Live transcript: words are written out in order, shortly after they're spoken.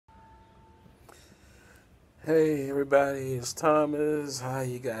Hey everybody, it's Thomas. How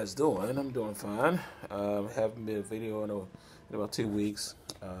you guys doing? I'm doing fine. Haven't been a video in about 2 weeks.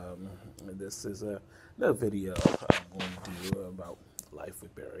 This is another video I'm going to do about life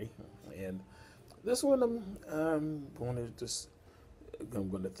with Barry, and this one I'm going to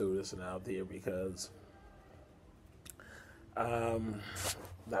throw this one out there because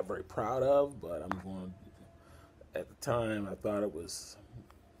not very proud of, but I'm going. At the time, I thought it was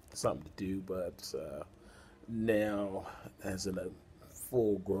something to do, but now as a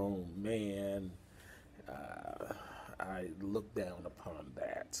full-grown man, I look down upon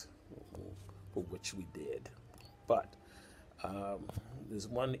that for which we did. But there's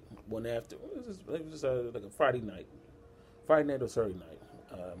one after it was like a Friday night or Saturday night.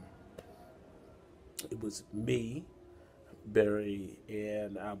 It was me, Barry,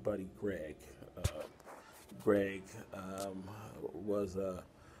 and our buddy Greg. Greg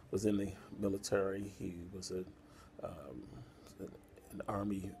was in the military. He was an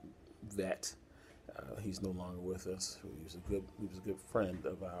army vet. He's no longer with us. He was a good friend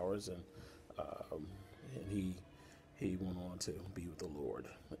of ours, and he went on to be with the Lord.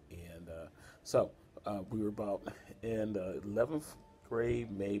 And we were about in the 11th grade,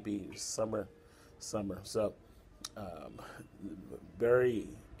 maybe summer. So um, Barry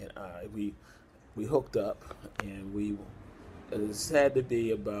and we hooked up, and it had to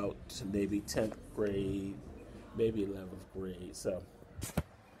be about maybe 10th grade, maybe 11th grade. So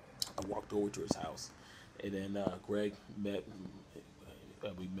I walked over to his house, and then Greg we met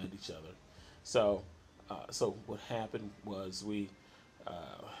each other. So what happened was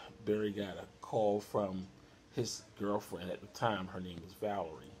uh, Barry got a call from his girlfriend at the time. Her name was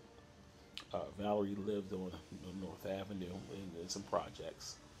Valerie. Valerie lived on North Avenue in some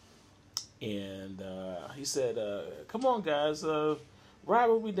projects. And he said, "Come on, guys, ride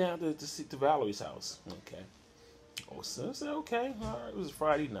with me down to see to Valerie's house." Okay. Oh, so I said, "Okay, all right." It was a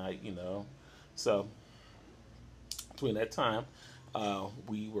Friday night. So between that time,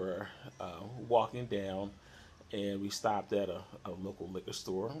 we were walking down, and we stopped at a local liquor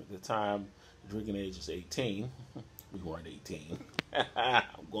store. At the time, drinking age was 18. We weren't 18. I'm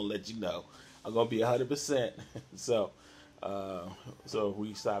gonna let you know. I'm gonna be 100%. So. So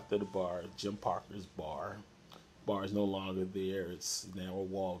we stopped at a bar, Jim Parker's bar. Bar is no longer there; it's now a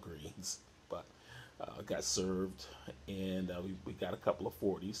Walgreens. But got served, and we got a couple of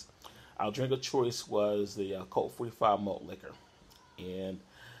 40s. Our drink of choice was the Colt 45 malt liquor, and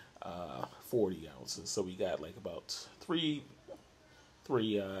 40 ounces. So we got like about three,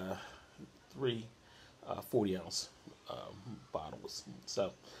 40-ounce bottles.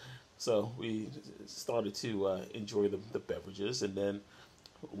 So we started to enjoy the beverages, and then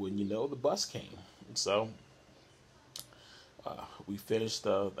when the bus came. So we finished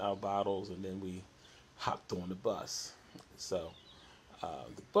our bottles, and then we hopped on the bus. So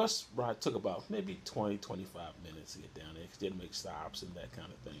the bus ride took about maybe 20, 25 minutes to get down there because they had to make stops and that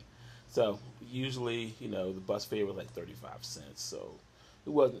kind of thing. So usually, the bus fare was like 35 cents. So it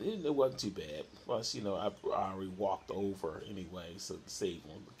wasn't too bad. Plus, I already walked over anyway, so to save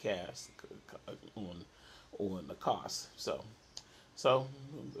on the cash on the cost. So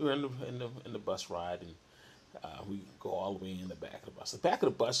we're in the bus ride, and we go all the way in the back of the bus. The back of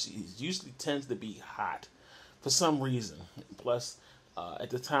the bus usually tends to be hot for some reason. Plus, at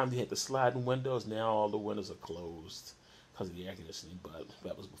the time they had the sliding windows. Now all the windows are closed because of the air conditioning, but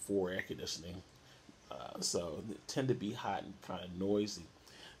that was before air conditioning. So it tend to be hot and kind of noisy.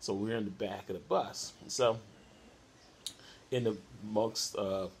 So we're in the back of the bus. So in the amongst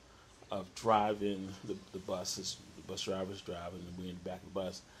of driving the bus driver's driving, and we're in the back of the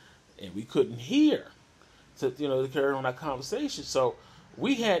bus, and we couldn't hear to carry on our conversation. So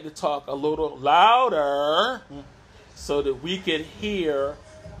we had to talk a little louder so that we could hear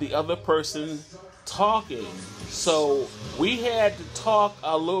the other person talking. So we had to talk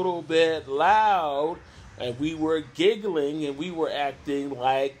a little bit loud, and we were giggling, and we were acting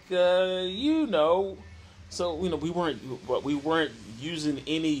like So we weren't using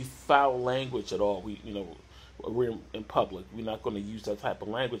any foul language at all. We're in public. We're not going to use that type of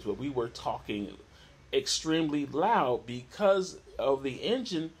language, but we were talking extremely loud because of the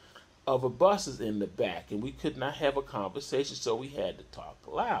engine of a bus is in the back, and we could not have a conversation, so we had to talk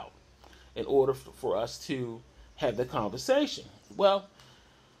loud in order for us to have the conversation. Well,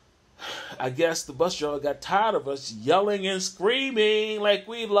 I guess the bus driver got tired of us yelling and screaming like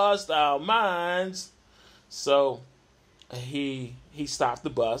we lost our minds. So he stopped the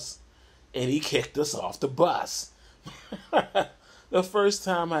bus, and he kicked us off the bus. The first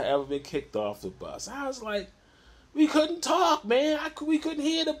time I ever been kicked off the bus, I was like, We couldn't talk, man. We couldn't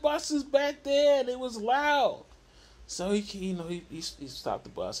hear the buses back there, and it was loud. So he stopped the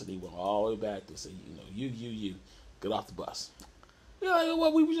bus and he went all the way back to say, you, get off the bus.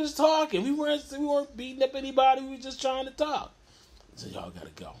 Well, we were just talking. We weren't beating up anybody. We were just trying to talk. So y'all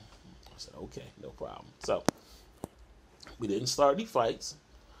gotta go. I said, okay, no problem. So we didn't start any fights,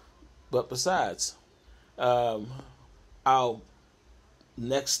 but besides, our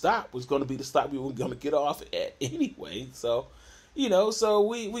next stop was going to be the stop we were going to get off at anyway. So, so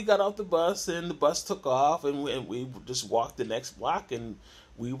we got off the bus and the bus took off and we just walked the next block and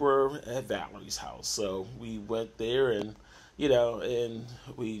we were at Valerie's house. So we went there and, and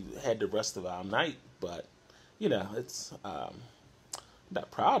we had the rest of our night. But, it's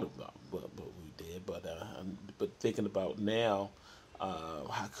not proud of what we did. But thinking about now,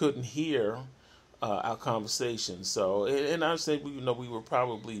 I couldn't hear our conversation. So, and I said, we were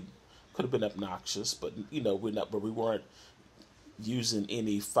probably could have been obnoxious, but we're not. But we weren't using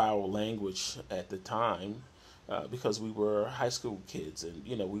any foul language at the time because we were high school kids, and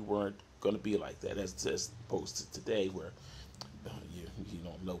we weren't going to be like that as opposed to today, where you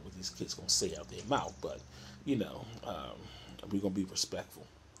don't know what these kids gonna say out their mouth. But we're gonna be respectful,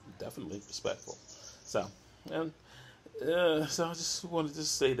 definitely respectful. So, and so I just wanted to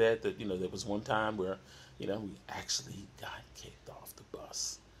say that there was one time where we actually got kicked off the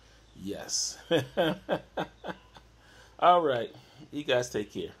bus. Yes. All right, you guys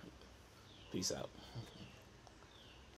take care. Peace out.